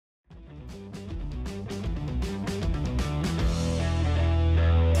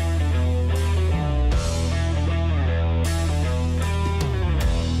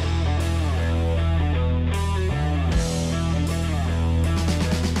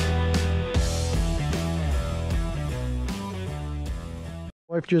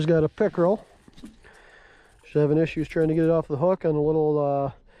Wife just got a pickerel. She's having issues trying to get it off the hook on a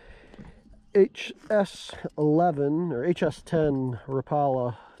little HS11 or HS10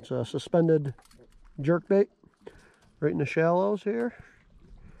 Rapala. It's a suspended jerkbait right in the shallows here.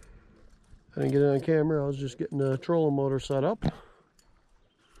 I didn't get it on camera. I was just getting the trolling motor set up.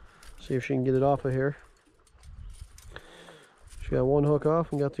 See if she can get it off of here. She got one hook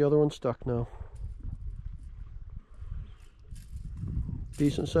off and got the other one stuck now.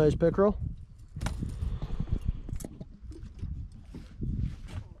 Decent sized pickerel.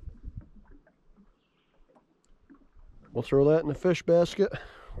 We'll throw that in the fish basket,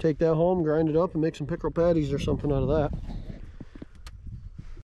 take that home, grind it up, and make some pickerel patties or something out of that.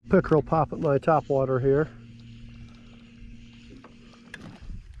 Pickerel pop at my top water here.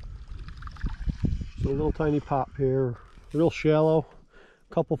 So a little tiny pop here, real shallow,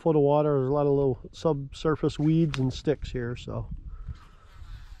 couple foot of water. There's a lot of little subsurface weeds and sticks here, so.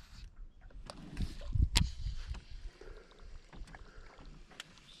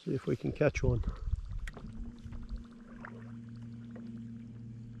 See if we can catch one.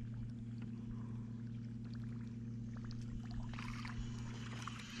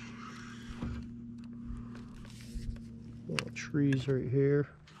 Little trees right here.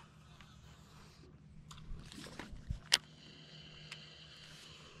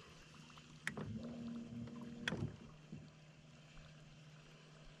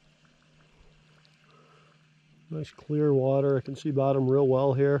 Nice clear water. I can see bottom real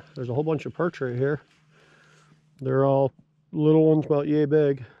well here. There's a whole bunch of perch right here. They're all little ones about yay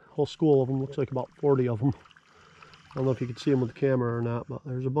big. Whole school of them. Looks like about 40 of them. I don't know if you can see them with the camera or not, but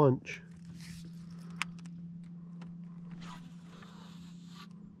there's a bunch.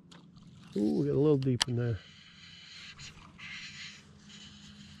 Ooh, we got a little deep in there.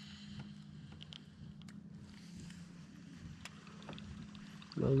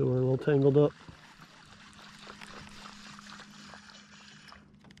 My lure a little tangled up.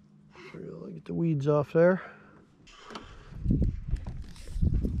 Get the weeds off there.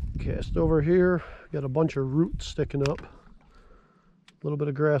 Cast over here. Got a bunch of roots sticking up. A little bit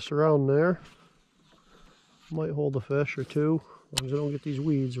of grass around there. Might hold a fish or two. As long as I don't get these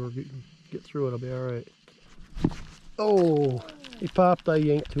weeds or get through it, I'll be alright. Oh, he popped. I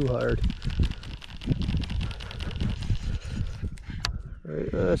yanked too hard.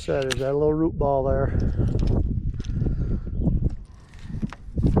 Right, that's that. There's that little root ball there.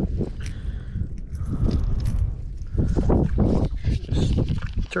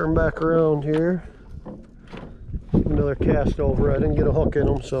 Turn back around here. Another cast over. I didn't get a hook in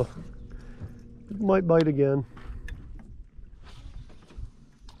them, so it might bite again.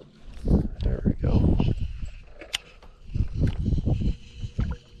 There we go.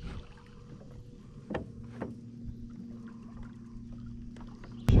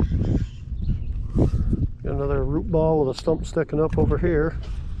 Got another root ball with a stump sticking up over here.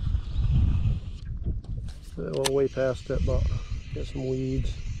 I went way past it, but got some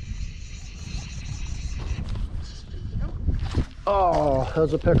weeds. Oh, that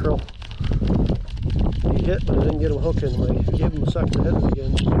was a pickerel. He hit, but I didn't get him hooked in. I gave him a second to hit it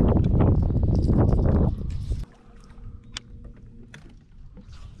again.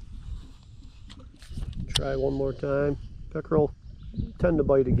 Try one more time. Pickerel tend to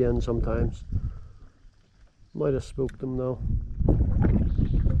bite again sometimes. Might have spooked him though.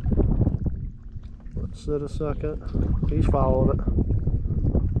 Let's sit a second. He's following it.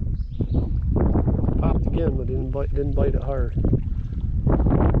 Popped again, but didn't bite it hard.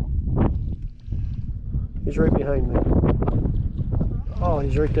 He's right behind me. Oh,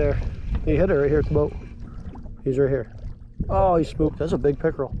 he's right there. He hit it right here at the boat. He's right here. Oh, he's spooked. That's a big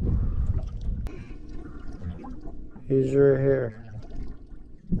pickerel. He's right here.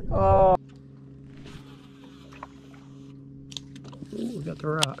 Oh. Ooh, we got the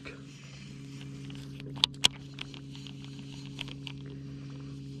rock.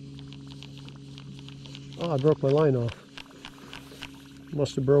 Oh, I broke my line off.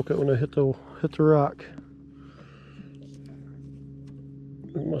 Must have broke it when I hit the rock.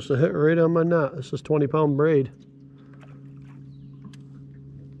 It must have hit right on my knot. This is 20-pound braid.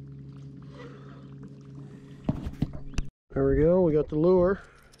 There we go. We got the lure.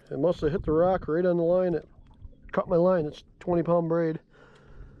 It must have hit the rock right on the line. It cut my line. It's 20-pound braid.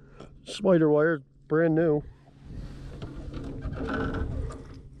 Spider wire, brand new.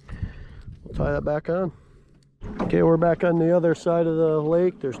 We'll tie that back on. Okay, we're back on the other side of the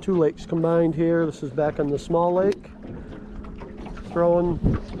lake. There's two lakes combined here. This is back on the small lake. Throwing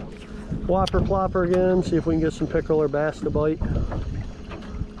whopper plopper again, see if we can get some pickerel or bass to bite.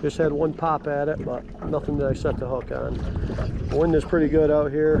 Just had one pop at it, but nothing that I set the hook on. The wind is pretty good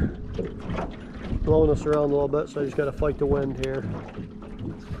out here, blowing us around a little bit, so I just got to fight the wind here.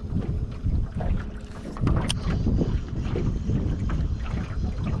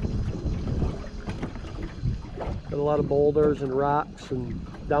 Got a lot of boulders and rocks and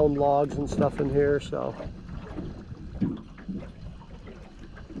down logs and stuff in here, so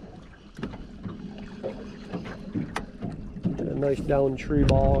got a nice down tree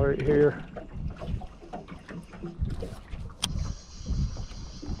ball right here.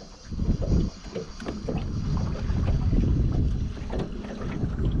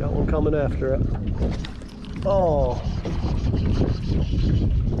 Got one coming after it. Oh,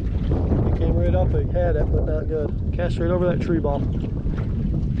 he came right up. He had it, but not good. Cast right over that tree ball.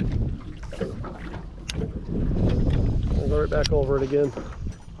 I'll go right back over it again.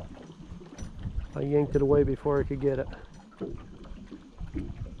 I yanked it away before I could get it.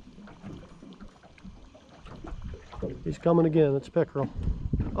 He's coming again. It's Pickerel.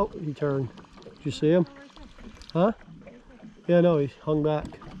 Oh, he turned. Did you see him? Huh? Yeah, no, he hung back.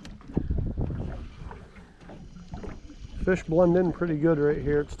 Fish blend in pretty good right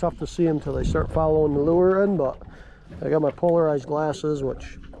here. It's tough to see them until they start following the lure in, but I got my polarized glasses,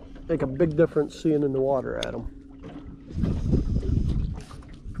 which make a big difference seeing in the water at them.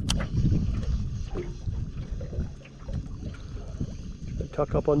 I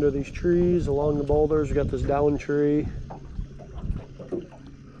tuck up under these trees along the boulders. We got this down tree.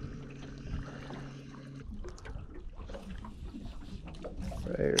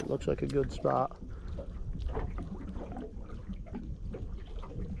 Right here, it looks like a good spot.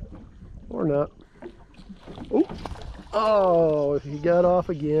 Or not. Oh, oh, he got off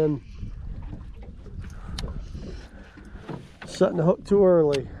again. Setting the hook too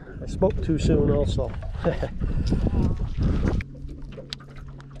early. I spoke too soon also.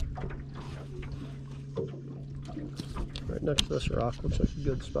 Right next to this rock looks like a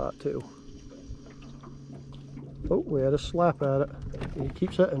good spot too. Oh, we had a slap at it. He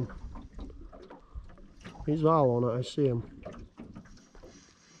keeps hitting. He's all on it. I see him.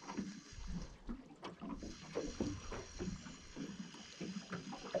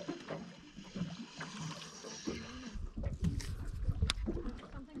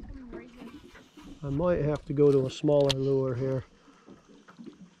 I might have to go to a smaller lure here.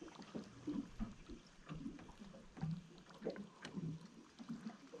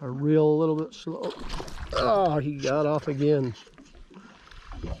 I reel a little bit slow. Oh, he got off again.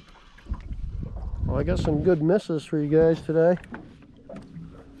 Well, I got some good misses for you guys today.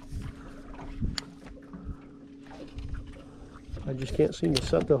 I just can't seem to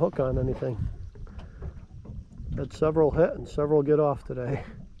set the hook on anything. Had several hit and several get off today.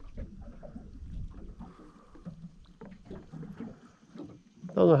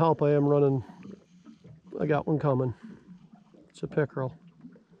 Doesn't help I am running. I got one coming. It's a pickerel.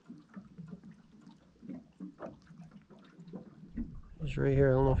 He's right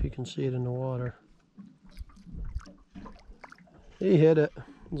here. I don't know if you can see it in the water. He hit it.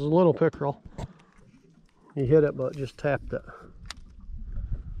 It was a little pickerel. He hit it, but just tapped it.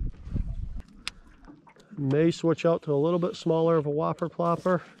 May switch out to a little bit smaller of a whopper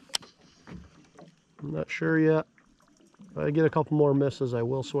plopper. I'm not sure yet. If I get a couple more misses, I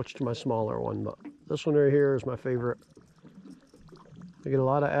will switch to my smaller one, but this one right here is my favorite. I get a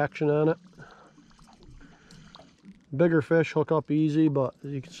lot of action on it. Bigger fish hook up easy, but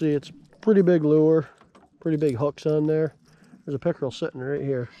as you can see, it's pretty big lure, pretty big hooks on there. There's a pickerel sitting right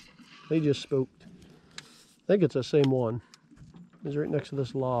here. They just spooked. I think it's the same one. He's right next to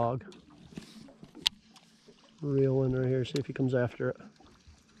this log. Reel in right here, see if he comes after it.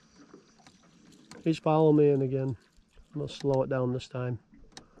 He's following me in again. I'm going to slow it down this time.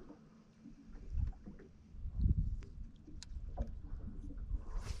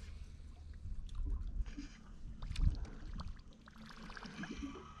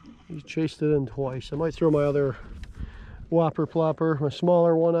 He chased it in twice. I might throw my other whopper plopper, my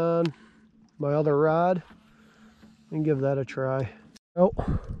smaller one on my other rod and give that a try. Oh,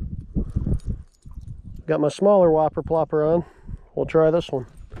 got my smaller whopper plopper on. We'll try this one.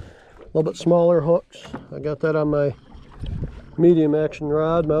 A little bit smaller hooks. I got that on my medium action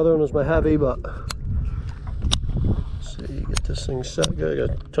rod. My other one was my heavy, but let's see, get this thing set.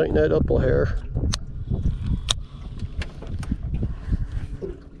 Gotta tighten that up a hair.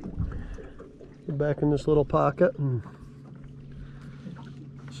 Get back in this little pocket and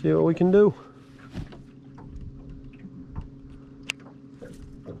see what we can do.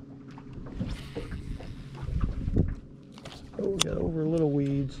 Oh, we got over little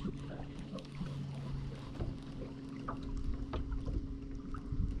weeds.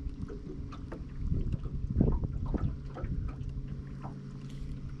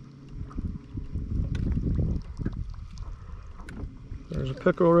 There's a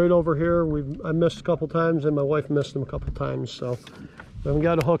pickerel right over here. I missed a couple times, and my wife missed him a couple times, so I haven't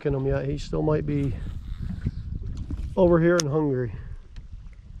got a hook in him yet. He still might be over here and hungry.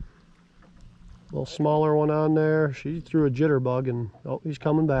 A little smaller one on there. She threw a jitterbug, and oh, he's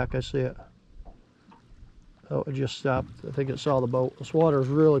coming back. I see it. Oh, it just stopped. I think it saw the boat. This water is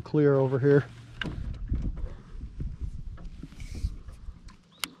really clear over here.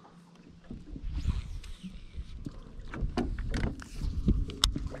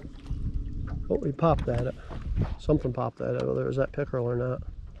 Oh, he popped at it. Something popped at it, whether it was that pickerel or not.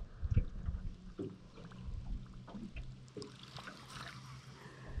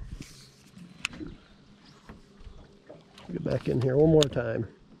 Get back in here one more time.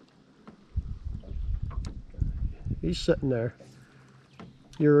 He's sitting there.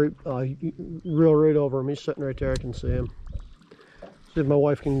 You're real right over him. He's sitting right there. I can see him. See if my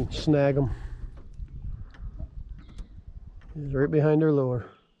wife can snag him. He's right behind her lure.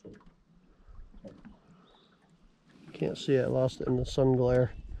 Can't see it. I lost it in the sun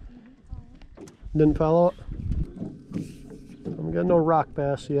glare. Didn't follow it? I haven't got no rock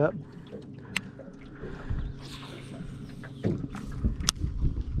bass yet.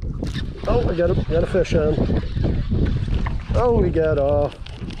 Oh, I got a fish on. Oh, we got off.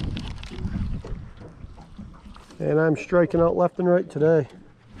 And I'm striking out left and right today.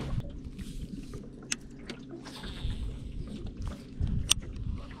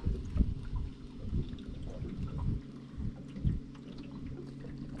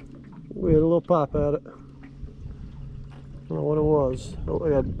 We had a little pop at it. I don't know what it was. Oh,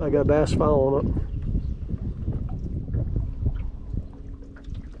 I got bass following it.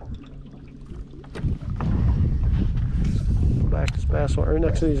 Back this bass one right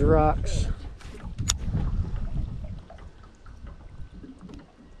next to these rocks.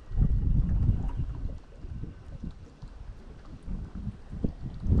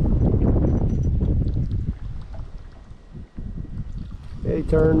 Yeah, he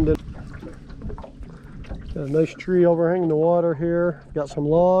turned it. Got a nice tree overhanging the water here. Got some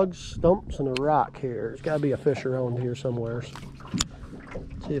logs, stumps, and a rock here. There's got to be a fish around here somewhere.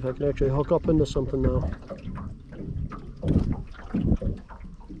 See if I can actually hook up into something now.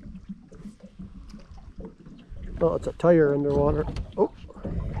 Oh, it's a tire underwater. Oh,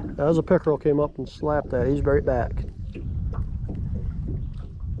 that was a pickerel came up and slapped that. He's right back.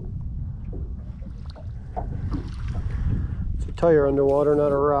 It's a tire underwater,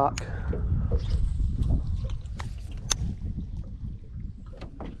 not a rock.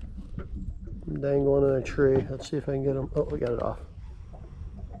 Dangling in a tree. Let's see if I can get him. Oh, we got it off.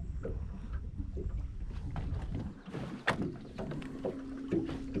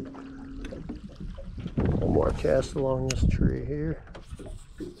 One more cast along this tree here.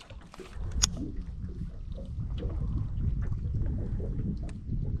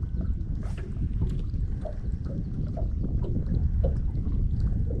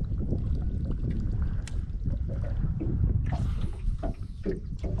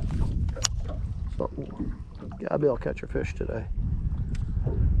 Gotta be able to catch a fish today.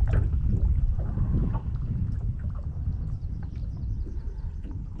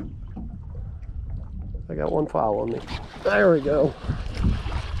 I got one following me. There we go.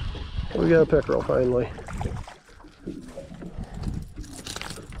 We got a pickerel finally.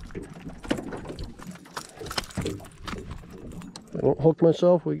 I don't hook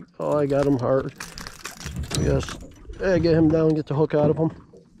myself. Oh, I got him hard. Yes, I get him down, get the hook out of him.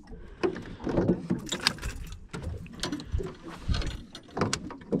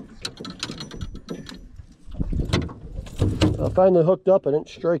 I finally hooked up. I didn't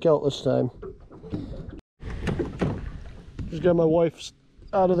strike out this time. Just got my wife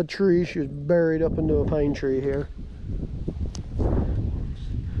out of the tree. She was buried up into a pine tree here.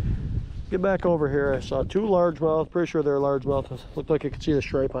 Get back over here. I saw two largemouth. Pretty sure they're largemouth. Looked like I could see the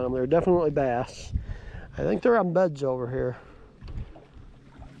stripe on them. They're definitely bass. I think they're on beds over here.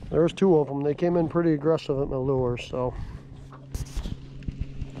 There was two of them. They came in pretty aggressive at my lure, so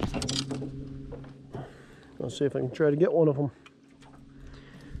let's see if I can try to get one of them.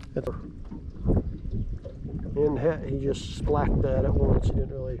 In hit, he just splacked at it once. He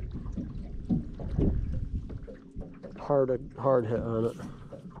didn't really hard hit on it.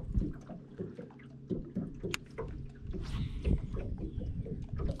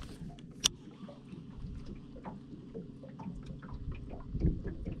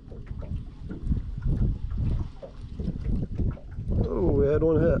 Oh, we had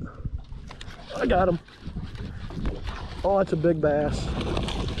one hit. I got him. Oh, that's a big bass.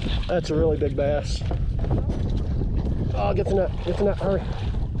 That's a really big bass. Oh, get the net, hurry.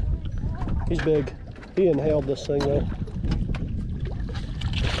 He's big. He inhaled this thing though.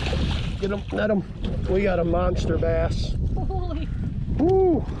 Get him, net him. We got a monster bass. Holy.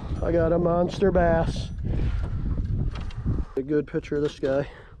 Woo! I got a monster bass. A good picture of this guy.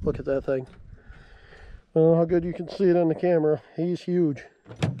 Look at that thing. I don't know how good you can see it on the camera. He's huge.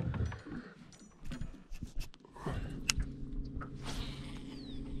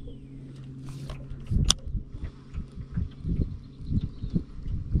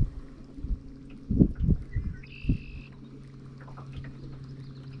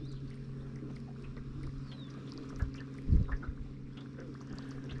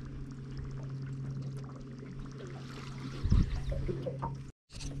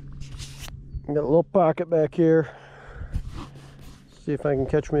 Got a little pocket back here. See if I can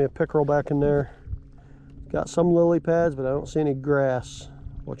catch me a pickerel back in there. Got some lily pads, but I don't see any grass,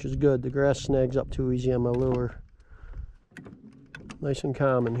 which is good. The grass snags up too easy on my lure. Nice and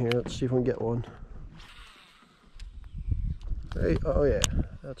calm in here. Let's see if we can get one. Hey, oh yeah,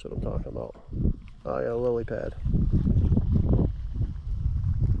 that's what I'm talking about. Oh yeah, lily pad.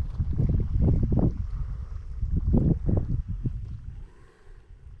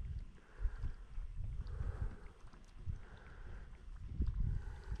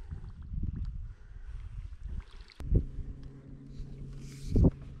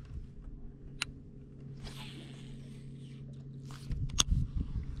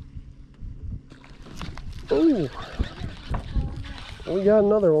 Ooh, we got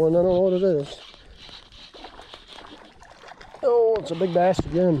another one. I don't know what it is. Oh, it's a big bass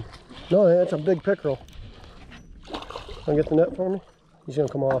again. No, it's a big pickerel. Can I get the net for me? He's gonna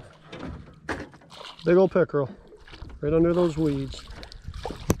come off. Big old pickerel, right under those weeds.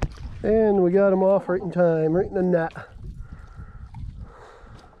 And we got him off right in time, right in the net.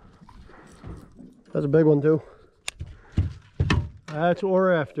 That's a big one too. That's what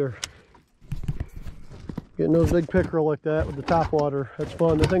we're after. Getting those big pickerel like that with the top water. That's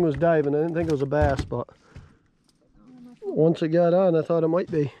fun. The thing was diving. I didn't think it was a bass, but once it got on, I thought it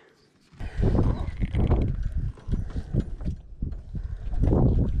might be.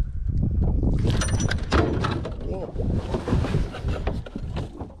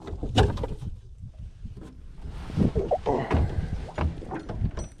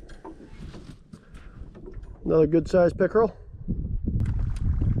 Another good sized pickerel.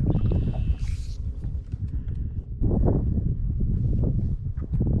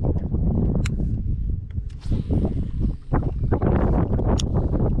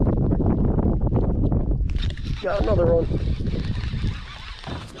 Got another one.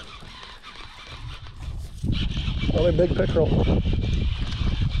 Another big pickerel.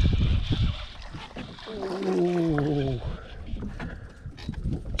 Ooh.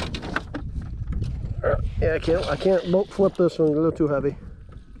 Yeah, I can't boat flip this one, it's a little too heavy.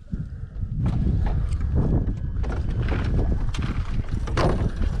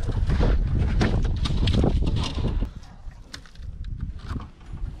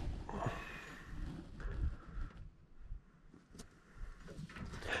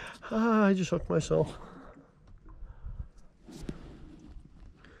 I just hooked myself.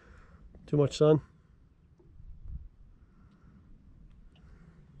 Too much sun?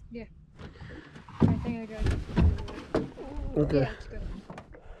 Yeah. I think I got it. Okay. Yeah, it's good.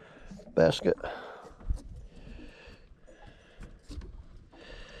 Basket.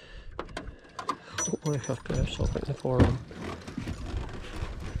 Oh, I hooked myself right in the forearm.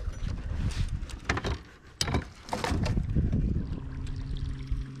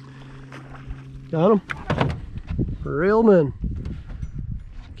 Got him. Reel him in.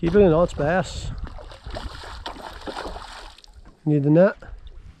 Keep it in. Oh, it's bass. Need the net?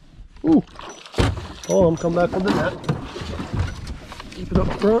 Ooh. Oh, I'm coming back with the net. Keep it up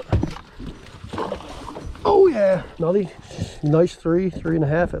front. Oh yeah. Another nice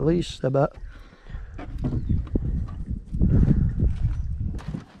 3.5 at least, I bet.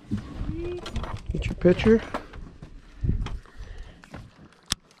 Get your picture.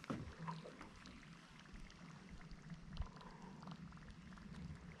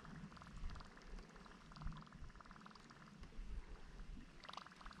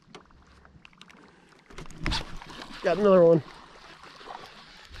 Got another one.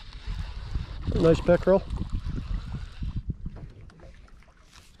 Nice pickerel.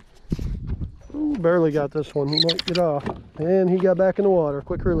 Ooh, barely got this one. He might get off. And he got back in the water.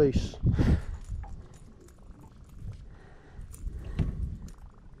 Quick release.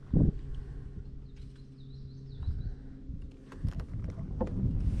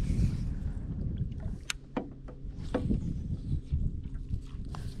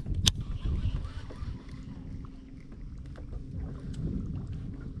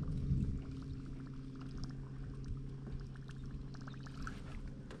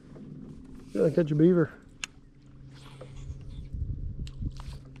 Trying to catch a beaver.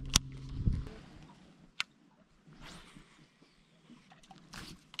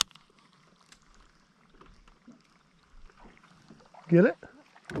 Get it?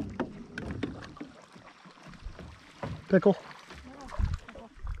 Pickle.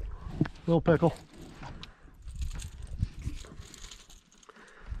 Little pickle.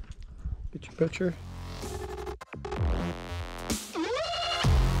 Get your picture.